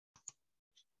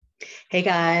Hey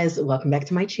guys, welcome back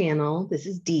to my channel. This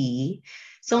is Dee.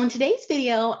 So in today's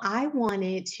video, I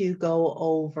wanted to go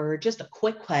over just a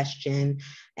quick question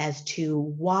as to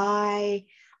why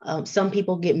some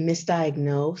people get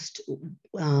misdiagnosed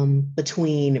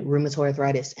between rheumatoid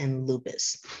arthritis and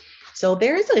lupus. So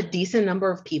there is a decent number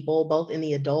of people, both in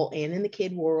the adult and in the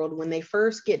kid world, when they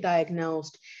first get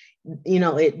diagnosed, the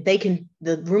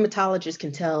rheumatologist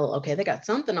can tell, okay, they got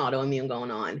something autoimmune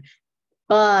going on,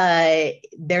 but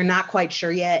they're not quite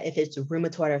sure yet if it's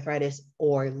rheumatoid arthritis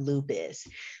or lupus.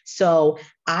 So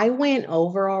I went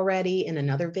over already in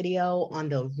another video on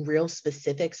the real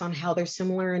specifics on how they're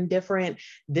similar and different.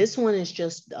 This one is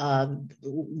just a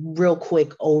real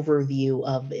quick overview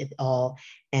of it all.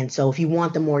 And so if you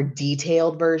want the more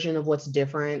detailed version of what's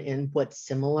different and what's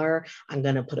similar, I'm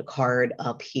going to put a card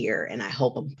up here, and I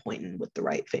hope I'm pointing with the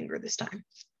right finger this time.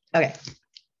 Okay,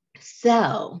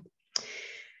 so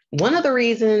one of the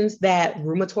reasons that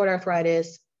rheumatoid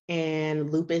arthritis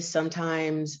and lupus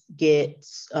sometimes get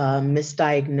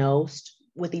misdiagnosed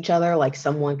with each other, like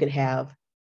someone could have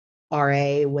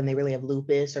RA when they really have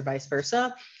lupus or vice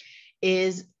versa,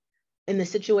 is in the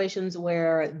situations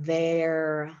where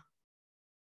the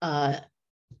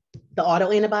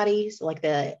autoantibodies, like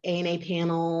the ANA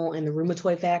panel and the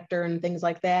rheumatoid factor and things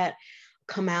like that,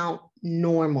 come out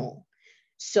normal.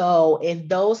 So if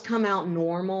those come out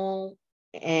normal,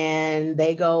 and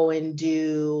they go and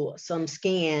do some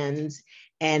scans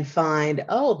and find,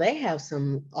 oh, they have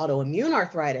some autoimmune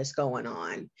arthritis going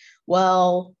on.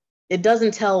 Well, it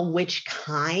doesn't tell which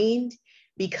kind,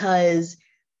 because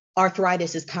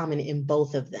arthritis is common in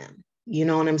both of them. You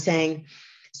know what I'm saying?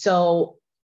 So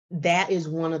that is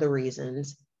one of the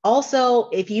reasons. Also,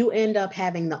 if you end up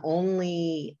having the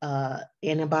only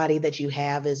antibody that you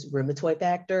have is rheumatoid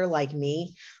factor, like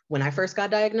me, when I first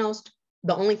got diagnosed,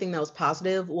 the only thing that was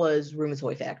positive was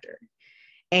rheumatoid factor.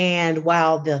 And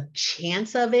while the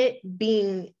chance of it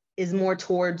being is more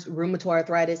towards rheumatoid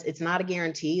arthritis, it's not a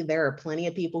guarantee. There are plenty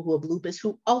of people who have lupus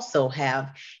who also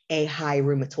have a high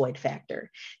rheumatoid factor.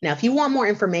 Now, if you want more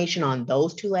information on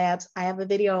those two labs, I have a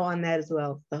video on that as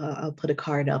well. I'll put a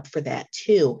card up for that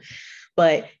too.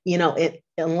 But,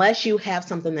 unless you have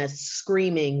something that's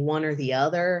screaming one or the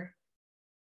other,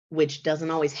 which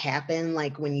doesn't always happen,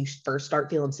 like when you first start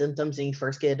feeling symptoms and you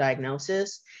first get a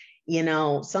diagnosis,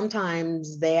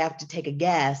 sometimes they have to take a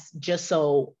guess just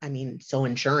so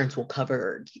insurance will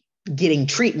cover getting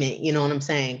treatment, you know what I'm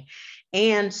saying?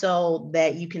 And so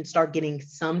that you can start getting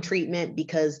some treatment,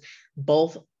 because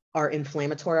both are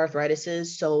inflammatory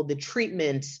arthritises. So the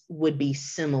treatments would be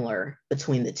similar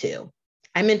between the two.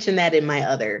 I mentioned that in my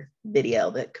other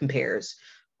video that compares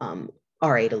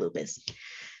RA to lupus.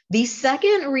 The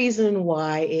second reason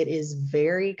why it is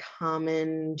very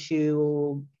common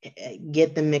to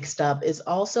get them mixed up is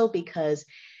also because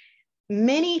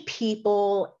many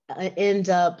people end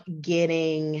up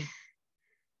getting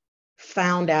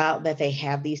found out that they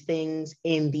have these things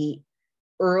in the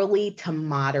early to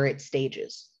moderate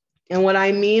stages. And what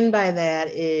I mean by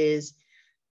that is,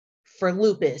 for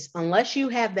lupus, unless you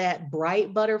have that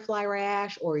bright butterfly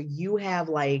rash or you have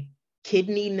like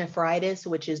kidney nephritis,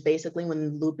 which is basically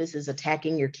when lupus is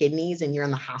attacking your kidneys and you're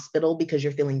in the hospital because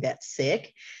you're feeling that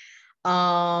sick.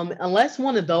 Unless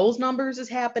one of those numbers is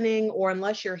happening, or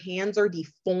unless your hands are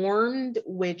deformed,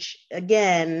 which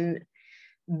again,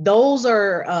 those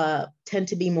are tend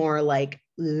to be more like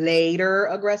later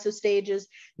aggressive stages.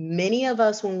 Many of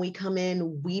us, when we come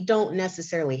in, we don't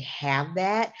necessarily have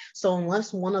that. So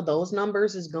unless one of those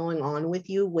numbers is going on with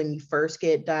you when you first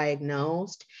get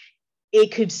diagnosed,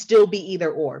 it could still be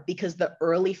either or, because the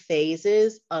early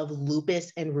phases of lupus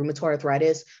and rheumatoid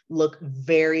arthritis look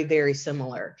very, very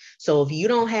similar. So if you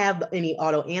don't have any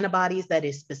autoantibodies that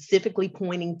is specifically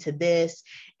pointing to this,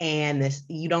 and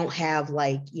you don't have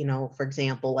for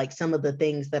example, like some of the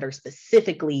things that are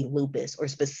specifically lupus or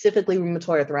specifically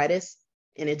rheumatoid arthritis,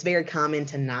 and it's very common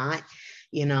to not,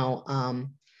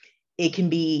 it can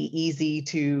be easy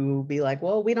to be like,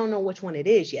 well, we don't know which one it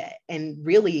is yet. And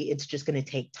really, it's just going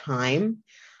to take time.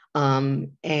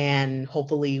 And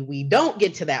hopefully we don't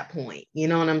get to that point. You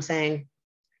know what I'm saying?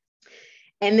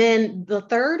 And then the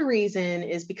third reason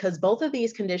is because both of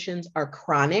these conditions are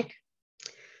chronic.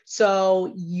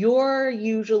 So you're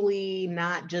usually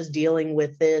not just dealing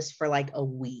with this for like a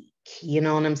week. You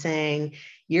know what I'm saying?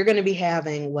 You're going to be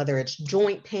having, whether it's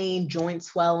joint pain, joint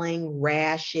swelling,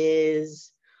 rashes,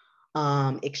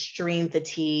 extreme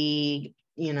fatigue,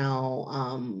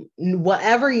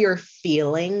 whatever you're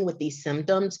feeling with these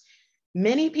symptoms.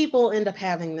 Many people end up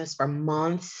having this for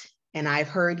months, and I've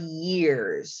heard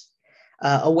years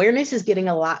Awareness is getting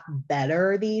a lot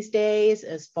better these days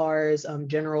as far as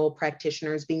general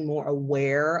practitioners being more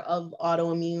aware of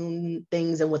autoimmune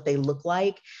things and what they look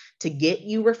like to get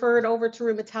you referred over to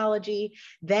rheumatology.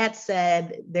 That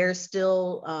said, there's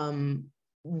still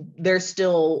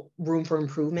room for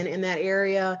improvement in that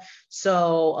area.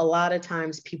 So a lot of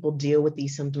times people deal with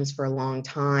these symptoms for a long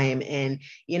time. And,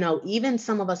 you know, even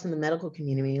some of us in the medical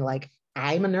community, like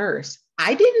I'm a nurse,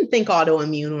 I didn't think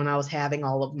autoimmune when I was having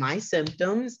all of my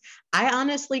symptoms. I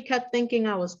honestly kept thinking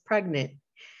I was pregnant.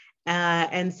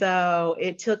 And so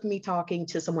it took me talking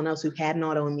to someone else who had an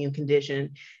autoimmune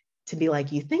condition to be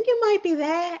like, you think it might be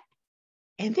that?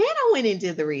 And then I went and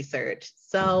did the research.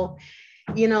 So,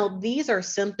 you know, these are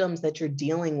symptoms that you're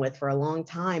dealing with for a long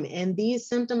time. And these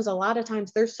symptoms, a lot of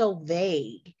times, they're so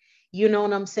vague. You know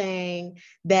what I'm saying?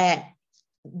 That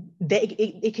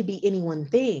it could be any one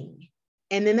thing.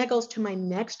 And then that goes to my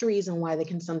next reason why they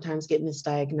can sometimes get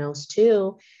misdiagnosed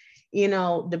too. You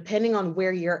know, depending on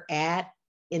where you're at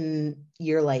in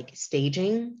your like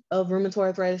staging of rheumatoid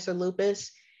arthritis or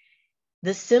lupus,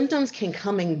 the symptoms can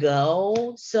come and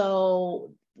go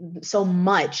so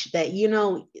much that, you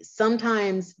know,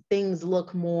 sometimes things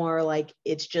look more like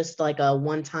it's just like a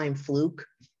one-time fluke.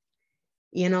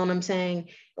 You know what I'm saying?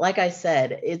 Like I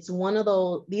said, it's one of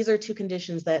those, these are two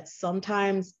conditions that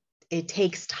sometimes it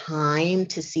takes time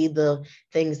to see the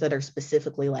things that are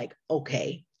specifically like,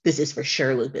 okay, this is for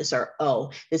sure lupus, or,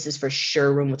 oh, this is for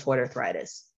sure rheumatoid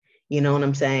arthritis. You know what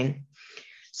I'm saying?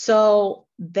 So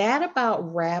that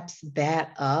about wraps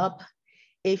that up.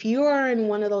 If you are in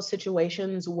one of those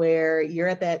situations where you're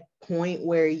at that point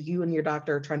where you and your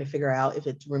doctor are trying to figure out if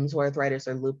it's rheumatoid arthritis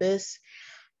or lupus,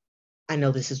 I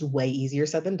know this is way easier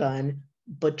said than done,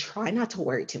 but try not to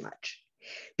worry too much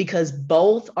because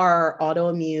both are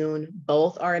autoimmune,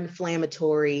 both are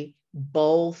inflammatory,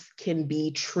 both can be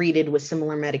treated with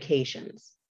similar medications.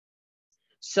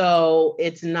 So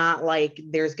it's not like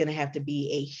there's going to have to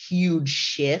be a huge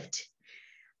shift.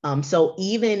 So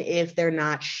even if they're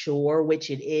not sure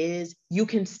which it is, you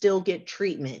can still get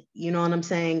treatment. You know what I'm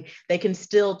saying? They can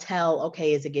still tell,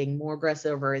 okay, is it getting more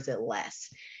aggressive or is it less?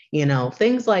 You know,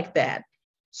 things like that.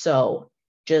 So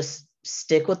just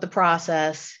stick with the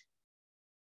process.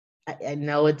 I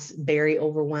know it's very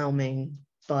overwhelming,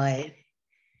 but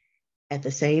at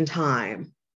the same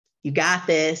time, you got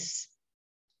this.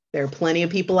 There are plenty of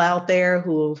people out there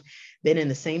who've been in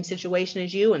the same situation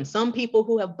as you, and some people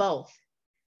who have both.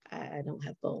 I don't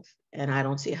have both, and I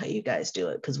don't see how you guys do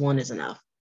it because one is enough.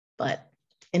 But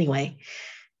anyway,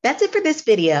 that's it for this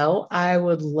video. I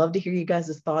would love to hear you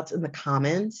guys' thoughts in the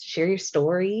comments. Share your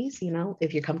stories, you know,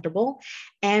 if you're comfortable.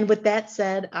 And with that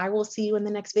said, I will see you in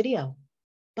the next video.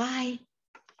 Bye.